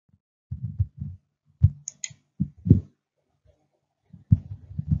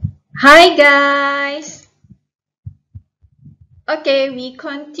Hi guys! Okay, we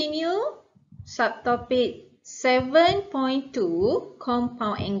continue subtopic 7.2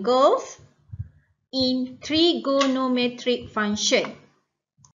 compound angles in trigonometric function.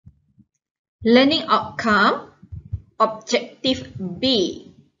 Learning outcome, objective B.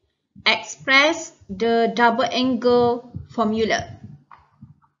 Express the double angle formula.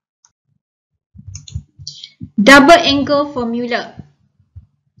 Double angle formula.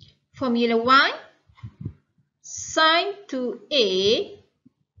 Formula 1, sin 2A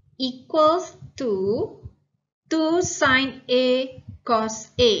equals to 2 sin A cos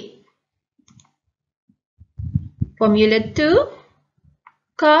A. Formula 2,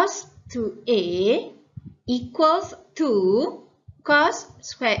 cos 2A equals to cos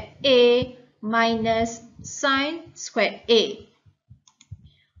squared A minus sin squared A.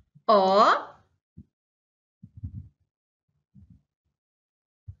 Or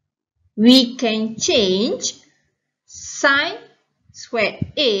we can change sin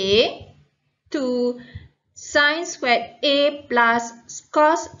squared A to sin squared A plus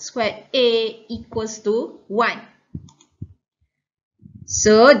cos squared A equals to 1.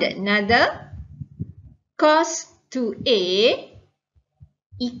 So another cos 2A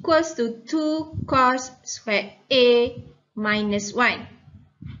equals to 2 cos squared A minus 1.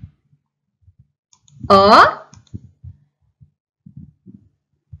 Or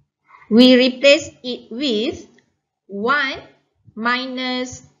we replace it with 1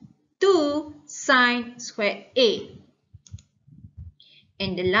 minus 2 sin squared A.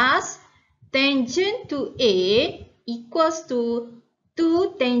 And the last, tangent to A equals to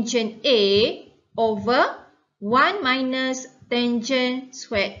 2 tangent A over 1 minus tangent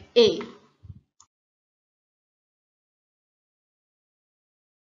squared A.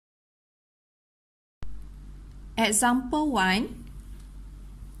 Example 1.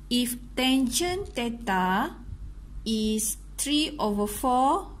 If tangent theta is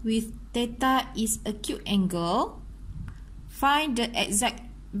 3/4 with theta is acute angle, find the exact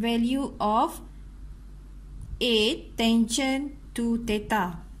value of A tangent to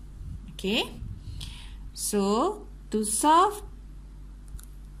theta. Okay, so to solve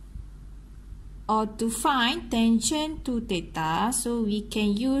or to find tangent to theta, so we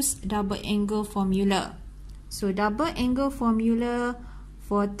can use double angle formula. So double angle formula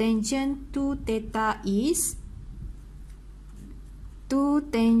for tangent to theta is 2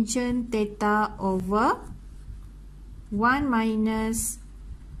 tangent theta over 1 minus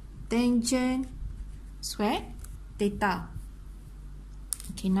tangent squared theta.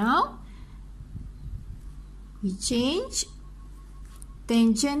 Okay, now we change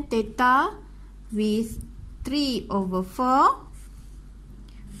tangent theta with 3/4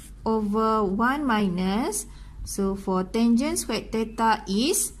 over 1 minus. So for tangent squared theta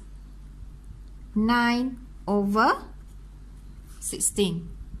is 9/16.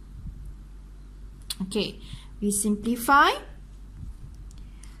 Okay, we simplify.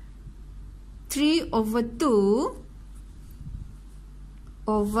 3/2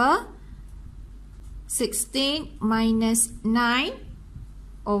 over 16 minus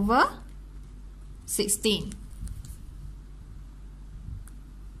 9/16.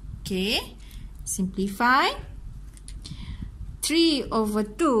 Okay, simplify.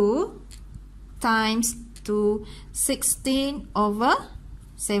 3/2 times to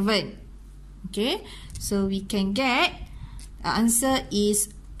 16/7. Okay, so we can get the answer is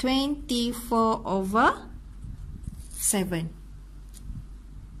 24/7.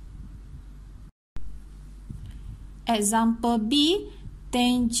 Example B,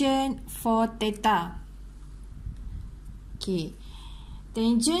 tangent for theta. Okay,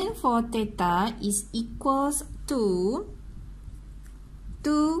 tangent for theta is equals to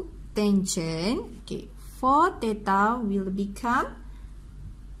 2 tangent. Okay, for theta will become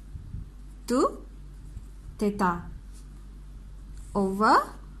 2 theta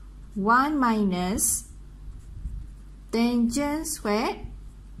over 1 minus tangent squared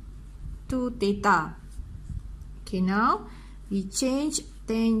 2 theta. Okay, now we change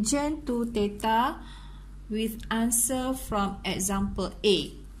tangent to theta with answer from example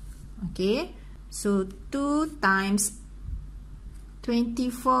A. Okay, so 2 times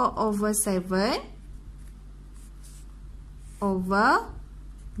 24/7 over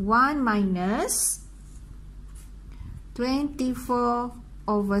 1 minus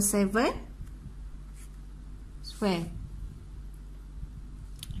 24/7 square.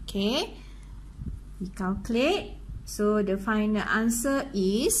 Okay, we calculate. So the final answer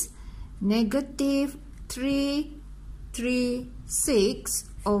is negative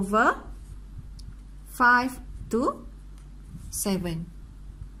 336/5 to 7.